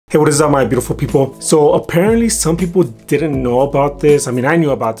Hey, what is up, my beautiful people? So apparently some people didn't know about this. I mean, I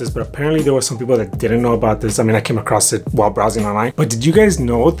knew about this, but apparently there were some people that didn't know about this. I mean, I came across it while browsing online. But did you guys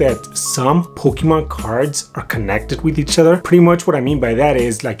know that some Pokemon cards are connected with each other? Pretty much what I mean by that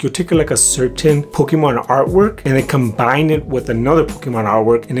is like you'll take like a certain Pokemon artwork and then combine it with another Pokemon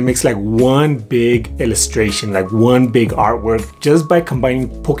artwork and it makes like one big illustration, like one big artwork just by combining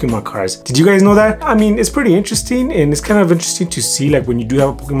Pokemon cards. Did you guys know that? I mean, it's pretty interesting, and it's kind of interesting to see like when you do have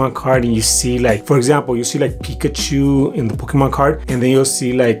a Pokemon card and you see like, for example, you see like Pikachu in the Pokemon card, and then you'll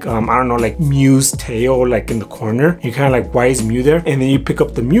see like I don't know, like Mew's tail like in the corner. You're kind of like, why is Mew there? And then you pick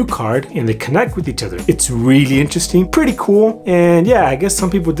up the Mew card and they connect with each other. It's really interesting, pretty cool. And yeah, I guess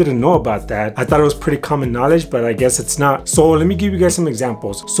some people didn't know about that. I thought it was pretty common knowledge, but I guess it's not. So let me give you guys some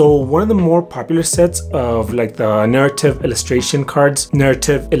examples. So one of the more popular sets of like the narrative illustration cards,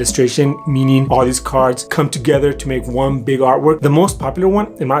 narrative illustration meaning all these cards come together to make one big artwork. The most popular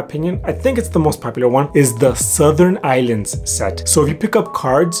one, in my opinion, I think it's the most popular one, is the Southern Islands set. So if you pick up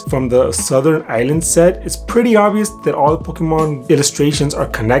cards from the Southern Islands set, it's pretty obvious that all the Pokemon illustrations are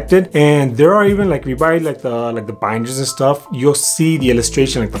connected, and there are even like, if you buy like the binders and stuff, you'll see the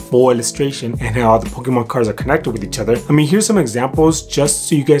illustration, like the full illustration, and how the Pokemon cards are connected with each other. I mean, here's some examples just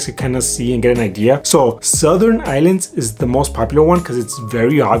so you guys can kind of see and get an idea. So Southern Islands is the most popular one because it's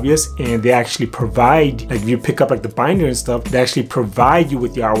very obvious, and they actually provide, like if you pick up like the binder and stuff, they actually provide you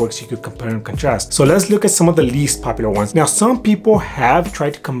with the artwork so you could compare and contrast. So let's look at some of the least popular ones. Now, some people have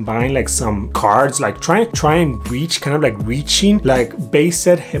tried to combine like some cards, like try and reach, kind of like reaching, like base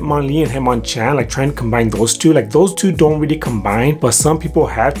set Hitmonlee and Hitmonchan, like trying to combine those two. Like those two don't really combine, but some people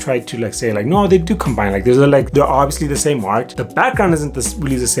have tried to like say like, no, they do combine. Like they're obviously the same art. The background isn't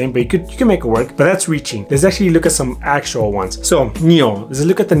really the same, but you can make it work. But that's reaching. Let's actually look at some actual ones. So Neo, let's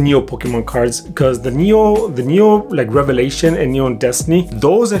look at the Neo Pokemon cards, because the Neo like Revelation and Neo and Destiny,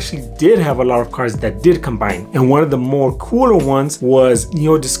 those actually did have a lot of cards that did combine. And one of the more cooler ones was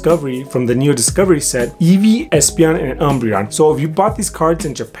Neo Discovery from the Neo Discovery set, Eevee, Espeon, and Umbreon. So if you bought these cards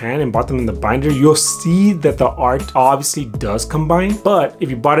in Japan and bought them in the binder, you'll see that the art obviously does combine. But if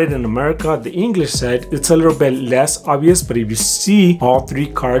you bought it in America, the English set, it's a little bit less obvious. But if you see, all three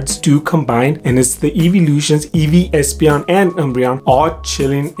cards do combine, and it's the Eeveelutions, Eevee, Espeon, and Umbreon all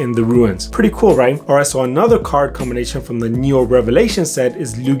chilling in the ruins. Pretty cool, right? Alright, so another card combination from the Neo Revelation set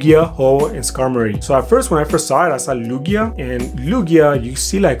is Lugia, Ho, and Skarmory. So at first, when I first saw it, I saw Lugia, and Lugia, you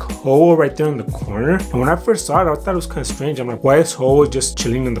see like Ho right there in the corner. And when I first saw it, I thought it was kind of strange. I'm like, why is Ho just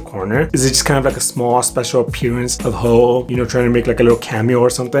chilling in the corner? Is it just kind of like a small special appearance of Ho, you know, trying to make like a little cameo or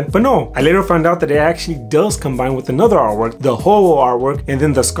something? But no, I later found out that it actually does combine with another artwork, the Ho artwork, and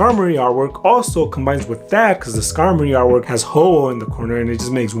then the Skarmory artwork also combines with that, because the Skarmory artwork has Ho in the corner, and it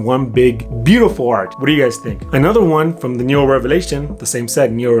just makes one big beautiful art. What do you guys think? Another one from the Neo Revelation, the same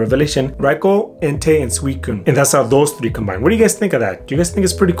set, Neo Revelation, Raikou, Entei, and Suicune. And that's how those three combine. What do you guys think of that? Do you guys think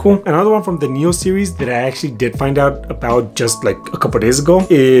it's pretty cool? Another one from the Neo series that I actually did find out about just like a couple days ago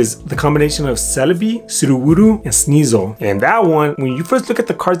is the combination of Celebi, Sudowoodo, and Sneasel. And that one, when you first look at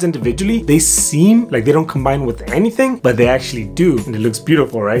the cards individually, they seem like they don't combine with anything, but they actually do. And it looks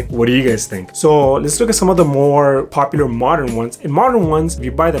beautiful, right? What do you guys think? So let's look at some of the more popular modern ones. In modern ones, if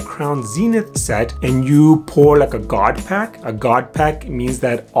you buy the Crown Zenith set and you pull like a God pack means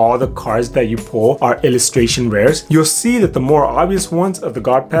that all the cards that you pull are illustration rares. You'll see that the more obvious ones of the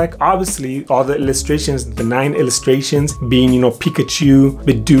God pack, obviously all the illustrations, the 9 illustrations being, you know, Pikachu,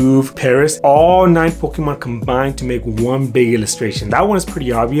 Bidoof, Paris, all 9 Pokemon combined to make one big illustration. That one is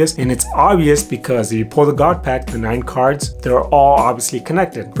pretty obvious, and it's obvious because if you pull the God pack, the 9 cards, they're all obviously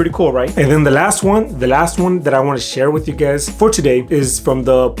connected. Pretty cool, right? And then the last one that I want to share with you guys for today is from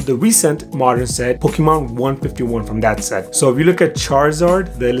the recent modern set, Pokemon 151 from that set. So if you look at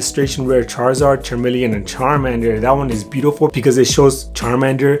Charizard, the illustration rare Charizard, Charmeleon, and Charmander, that one is beautiful because it shows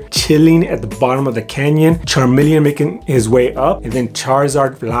Charmander chilling at the bottom of the canyon, Charmeleon making his way up, and then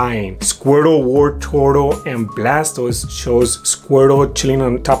Charizard flying. Squirtle, Wartortle, and Blastoise shows Squirtle chilling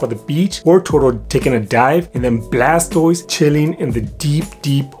on top of the beach, Wartortle taking a dive, and then Blastoise chilling in the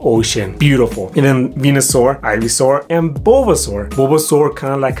deep ocean. Beautiful. And then Venusaur, Ivysaur, and Bulbasaur. Bulbasaur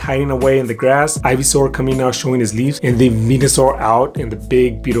kind of like hiding away in the grass, Ivysaur coming out showing his leaves, and then Venusaur out in the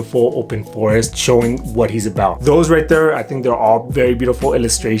big beautiful open forest showing what he's about. Those right there, I think they're all very beautiful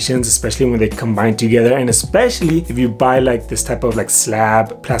illustrations, especially when they combine together, and especially if you buy like this type of like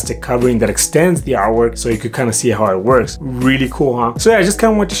slab plastic covering that extends the artwork so you could kind of see how it works. Really cool, huh? So yeah, I just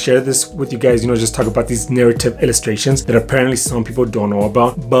kind of want to share this with you guys, you know, just talk about these narrative illustrations that apparently some people don't know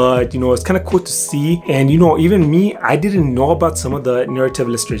about, but you know, it's kind of cool to see. And you know, even me, I didn't know about some of the narrative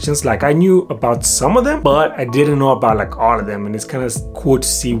illustrations. Like I knew about some of them, but I didn't know about like all of them, and it's kind kind of cool to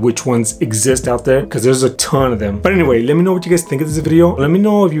see which ones exist out there because there's a ton of them. But anyway, let me know what you guys think of this video. Let me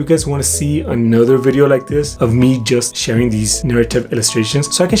know if you guys want to see another video like this of me just sharing these narrative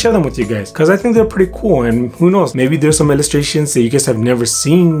illustrations so I can share them with you guys, because I think they're pretty cool. And who knows, maybe there's some illustrations that you guys have never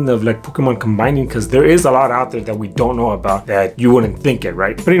seen of like Pokemon combining, because there is a lot out there that we don't know about that you wouldn't think it,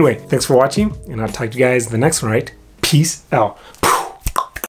 right? But anyway, thanks for watching, and I'll talk to you guys in the next one, right? Peace out.